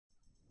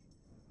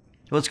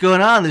What's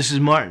going on? This is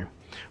Martin.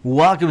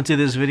 Welcome to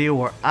this video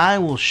where I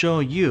will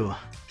show you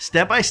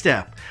step by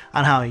step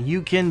on how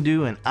you can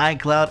do an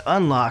iCloud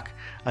unlock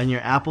on your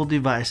Apple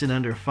device in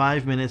under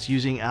 5 minutes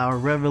using our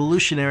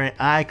revolutionary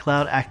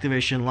iCloud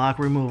activation lock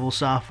removal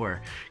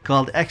software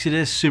called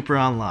Exodus Super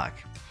Unlock.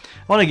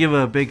 I want to give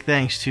a big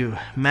thanks to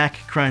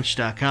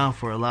MacCrunch.com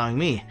for allowing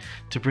me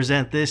to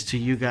present this to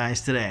you guys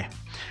today.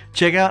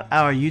 Check out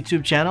our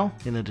YouTube channel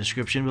in the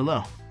description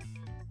below.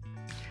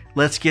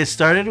 Let's get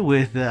started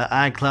with the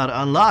iCloud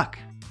unlock.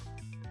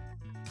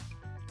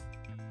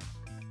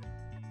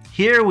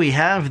 Here we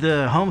have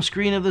the home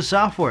screen of the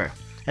software.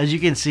 As you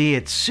can see,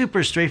 it's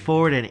super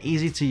straightforward and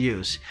easy to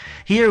use.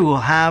 Here we'll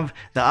have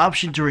the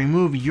option to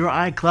remove your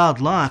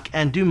iCloud lock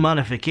and do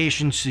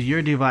modifications to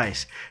your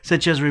device,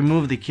 such as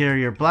remove the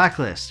carrier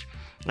blacklist.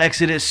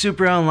 Exodus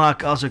Super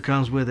Unlock also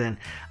comes with an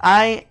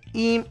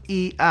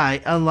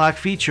IMEI unlock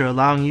feature,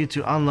 allowing you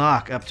to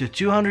unlock up to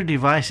 200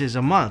 devices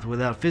a month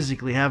without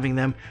physically having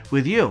them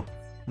with you.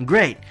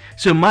 Great!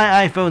 So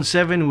my iPhone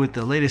 7 with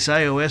the latest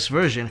iOS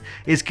version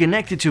is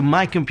connected to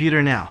my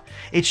computer now.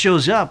 It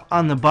shows up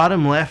on the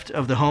bottom left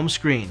of the home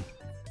screen.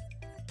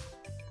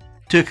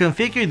 To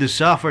configure the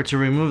software to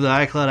remove the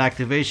iCloud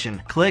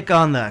activation, click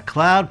on the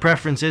Cloud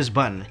Preferences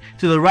button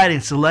to the right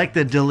and select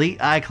the Delete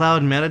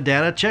iCloud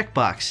Metadata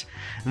checkbox.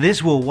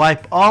 This will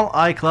wipe all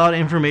iCloud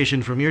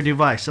information from your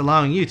device,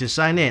 allowing you to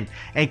sign in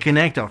and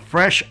connect a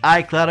fresh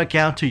iCloud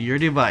account to your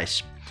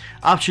device.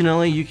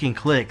 Optionally, you can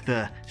click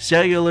the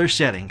Cellular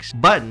Settings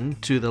button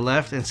to the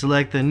left and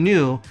select the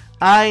new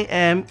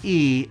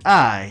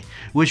IMEI,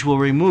 which will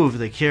remove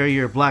the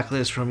carrier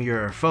blacklist from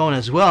your phone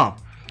as well.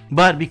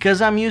 But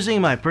because I'm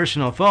using my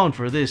personal phone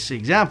for this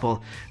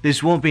example,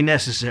 this won't be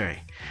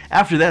necessary.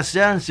 After that's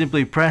done,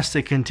 simply press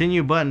the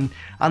Continue button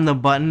on the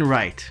bottom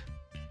right.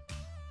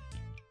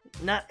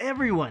 Not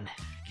everyone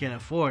can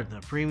afford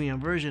the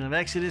premium version of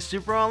Exodus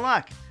Super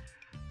Unlock.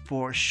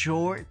 For a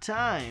short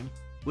time,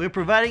 we're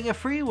providing a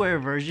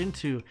freeware version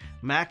to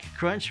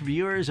MacCrunch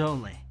viewers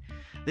only.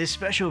 This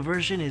special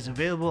version is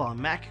available on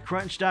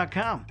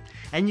MacCrunch.com,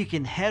 and you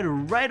can head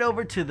right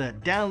over to the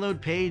download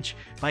page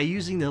by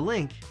using the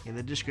link in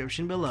the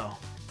description below.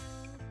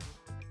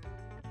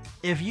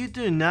 If you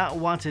do not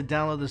want to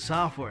download the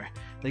software,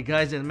 the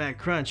guys at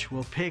MacCrunch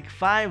will pick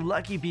 5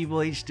 lucky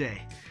people each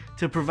day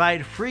to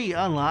provide free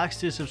unlocks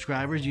to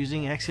subscribers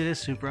using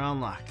Exodus Super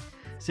Unlock.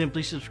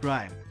 Simply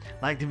subscribe,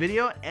 like the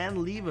video, and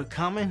leave a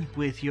comment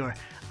with your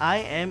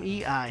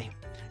IMEI,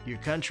 your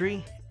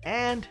country,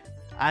 and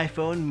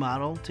iPhone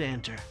model to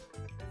enter.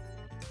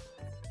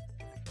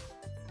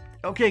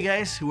 Okay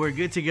guys, we're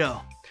good to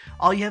go.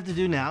 All you have to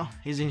do now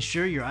is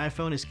ensure your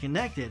iPhone is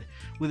connected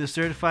with a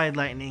certified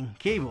Lightning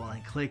cable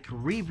and click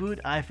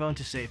Reboot iPhone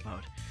to safe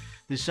mode.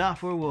 The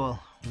software will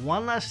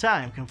one last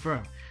time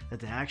confirm that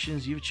the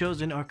actions you've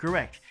chosen are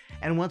correct,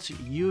 and once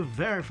you've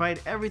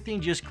verified everything,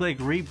 just click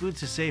Reboot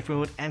to safe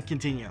mode and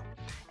continue,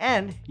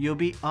 and you'll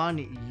be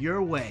on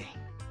your way.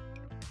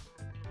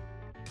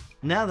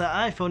 Now the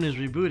iPhone is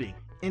rebooting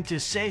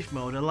into safe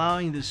mode,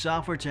 allowing the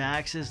software to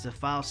access the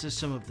file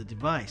system of the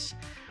device.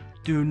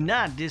 Do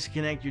not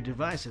disconnect your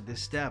device at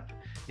this step.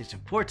 It's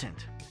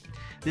important.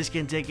 This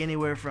can take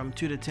anywhere from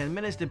 2 to 10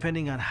 minutes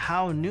depending on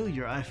how new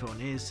your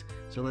iPhone is,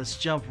 so let's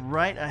jump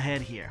right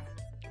ahead here.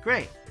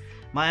 Great!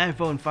 My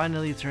iPhone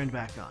finally turned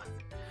back on.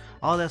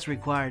 All that's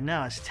required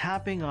now is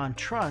tapping on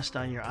Trust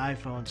on your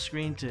iPhone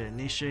screen to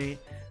initiate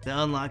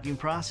the unlocking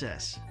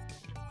process.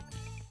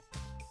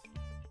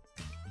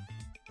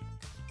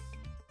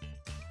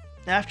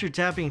 After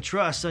tapping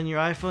Trust on your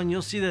iPhone,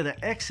 you'll see that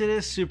the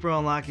Exodus Super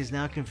Unlock is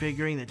now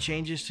configuring the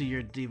changes to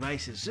your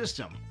device's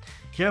system.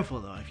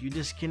 Careful though, if you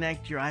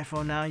disconnect your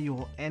iPhone now, you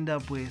will end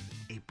up with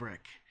a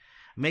brick.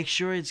 Make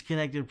sure it's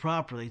connected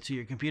properly to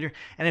your computer,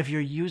 and if you're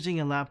using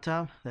a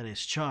laptop that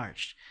is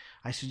charged,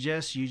 I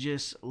suggest you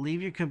just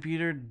leave your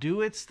computer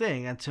do its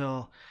thing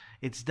until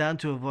it's done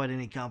to avoid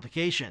any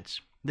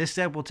complications. This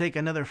step will take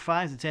another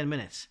 5 to 10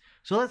 minutes,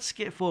 so let's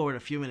skip forward a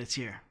few minutes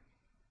here.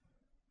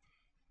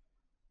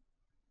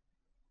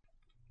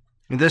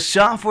 The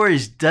software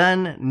is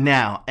done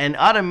now and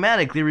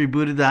automatically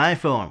rebooted the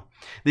iPhone.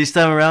 This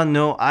time around,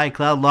 no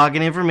iCloud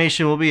login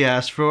information will be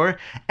asked for,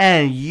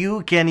 and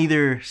you can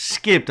either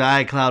skip the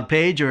iCloud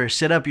page or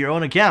set up your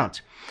own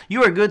account.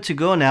 You are good to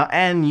go now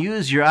and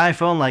use your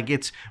iPhone like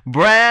it's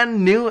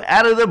brand new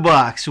out of the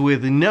box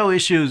with no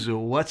issues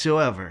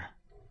whatsoever.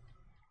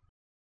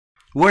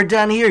 We're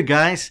done here,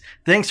 guys.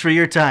 Thanks for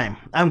your time.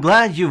 I'm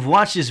glad you've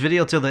watched this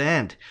video till the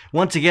end.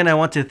 Once again, I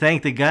want to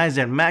thank the guys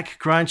at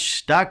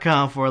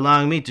MacCrunch.com for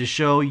allowing me to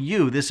show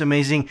you this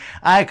amazing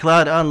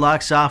iCloud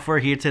Unlock software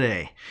here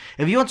today.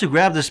 If you want to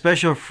grab the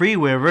special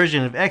freeware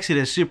version of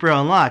Exodus Super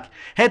Unlock,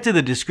 head to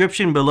the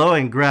description below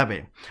and grab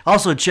it.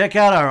 Also, check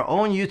out our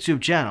own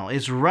YouTube channel.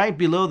 It's right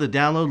below the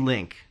download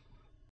link.